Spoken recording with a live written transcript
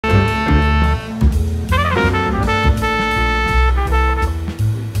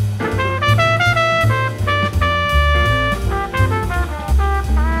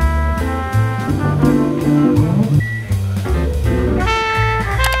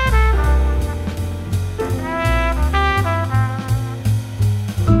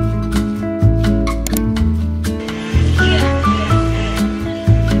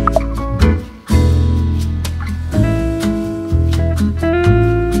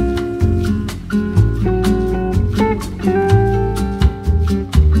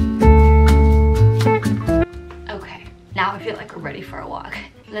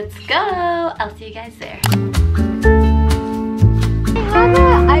see you guys there. Have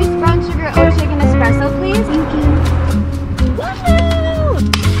an iced brown sugar oat shaken espresso, please. Thank you.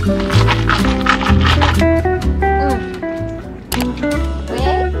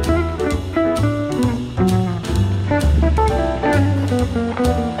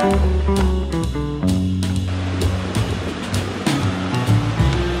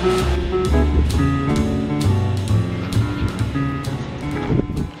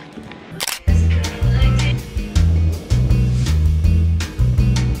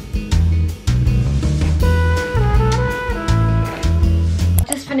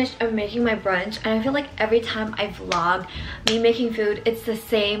 I'm making my brunch, and I feel like every time I vlog me making food, it's the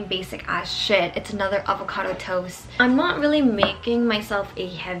same basic ass shit. It's another avocado toast. I'm not really making myself a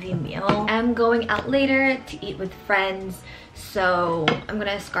heavy meal. I'm going out later to eat with friends, so I'm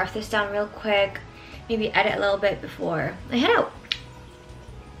gonna scarf this down real quick, maybe edit a little bit before I head out.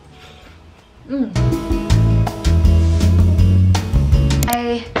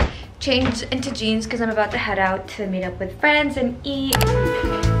 I changed into jeans because I'm about to head out to meet up with friends and eat.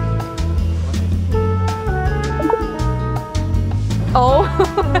 Oh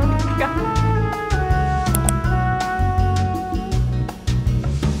my god.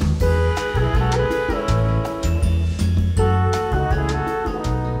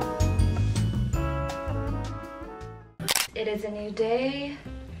 It is a new day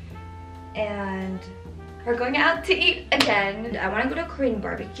and we're going out to eat again. I want to go to Korean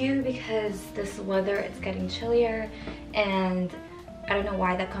barbecue because this weather, it's getting chillier, and I don't know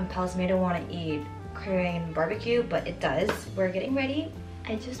why that compels me to want to eat Korean barbecue, but it does. We're getting ready.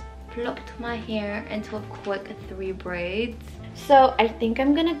 I just plucked my hair into a quick 3 braids. So I think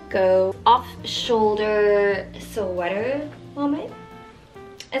I'm gonna go off-shoulder sweater moment.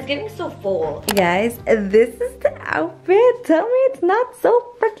 It's getting so full. You guys, this is the outfit. Tell me it's not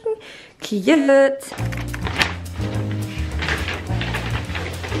so freaking cute.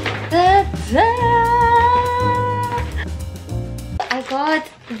 I got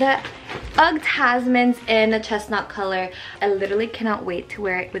the UGG Tasmans in a chestnut color. I literally cannot wait to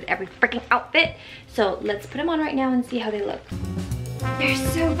wear it with every freaking outfit. So let's put them on right now and see how they look. They're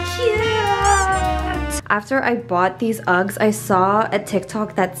so cute! After I bought these Uggs, I saw a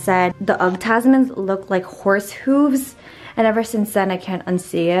TikTok that said the UGG Tasmans look like horse hooves, and ever since then I can't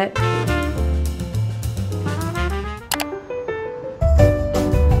unsee it.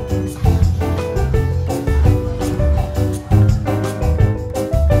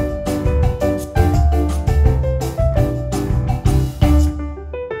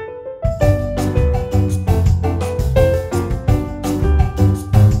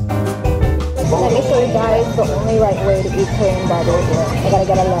 Let me show you guys the only right way to eat Korean barbecue. I gotta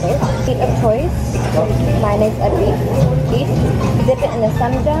get a lettuce. Meat of choice. Mine is a beef. Dip it in the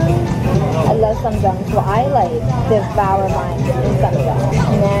samjang. I love samjang, so I like devour mine in samjang.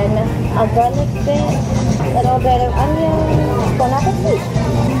 And then a garlic bit, a little bit of onion. Bon appetit.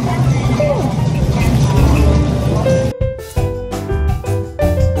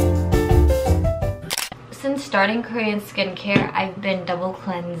 Since starting Korean skincare, I've been double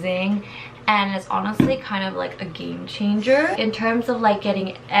cleansing, and it's honestly kind of like a game changer in terms of like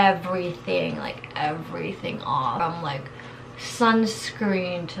getting everything off, from like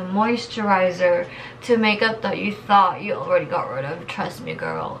sunscreen to moisturizer to makeup that you thought you already got rid of. Trust me,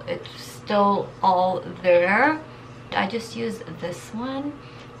 girl, it's still all there. I just use this one.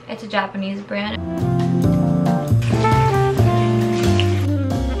 It's a Japanese brand.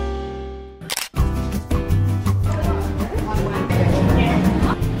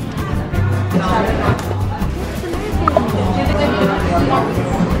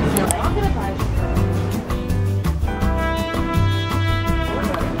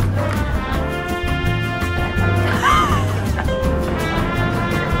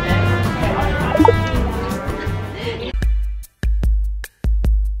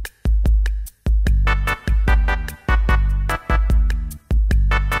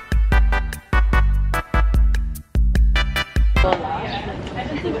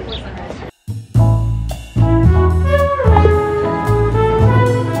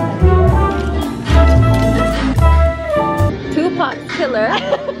 Killer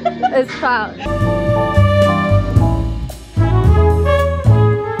is found.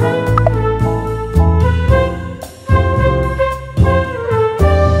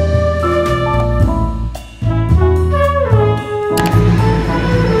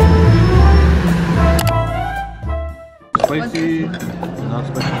 Spicy, not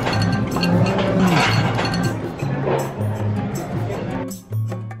spicy.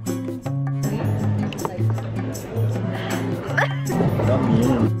 Yummy.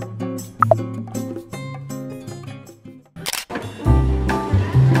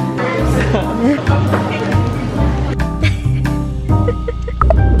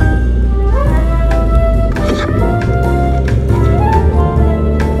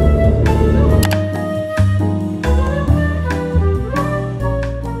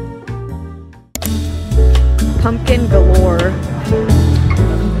 Pumpkin galore.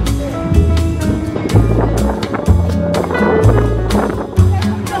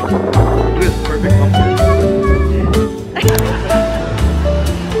 This is perfect pumpkin.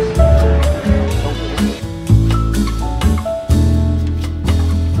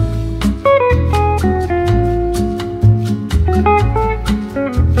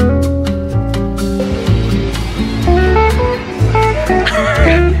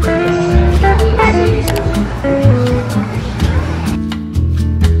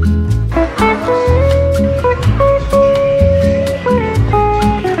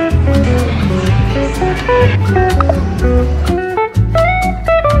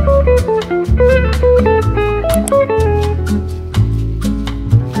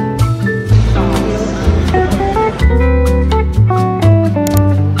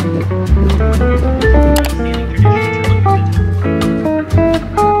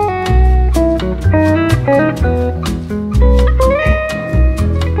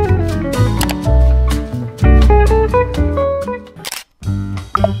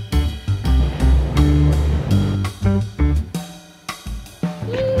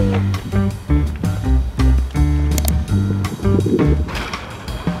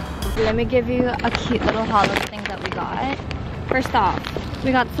 Let me give you a cute little haul of things that we got. First off,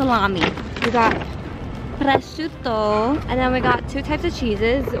 we got salami, we got prosciutto, and then we got two types of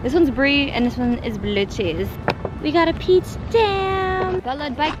cheeses. This one's brie and this one is blue cheese. We got a peach jam,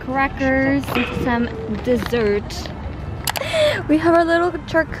 followed by crackers and some dessert. We have our little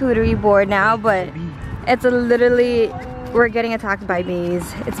charcuterie board now, but it's literally, we're getting attacked by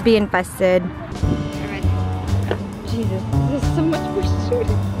bees. It's bee infested. Jesus, there's so much for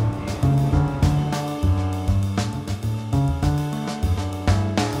shooting.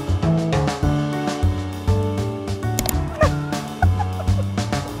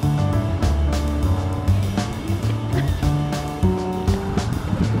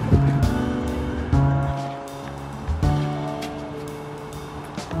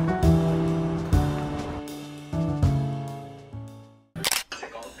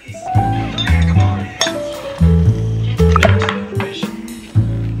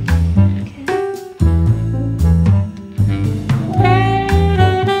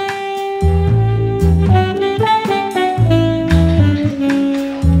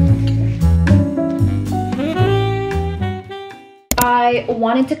 I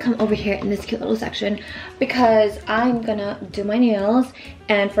wanted to come over here in this cute little section because I'm gonna do my nails,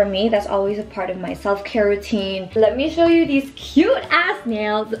 and for me that's always a part of my self-care routine. Let me show you these cute ass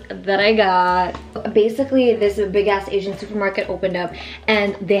nails that I got. Basically this big ass Asian supermarket opened up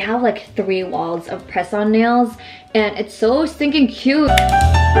and they have like 3 walls of press-on nails and it's so stinking cute.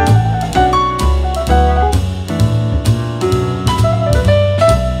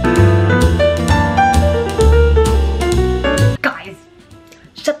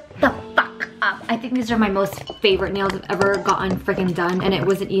 I think these are my most favorite nails I've ever gotten freaking done, and it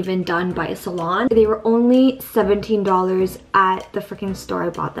wasn't even done by a salon. They were only $17 at the freaking store I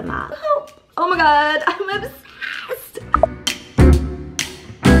bought them at. Oh my god, I'm obsessed!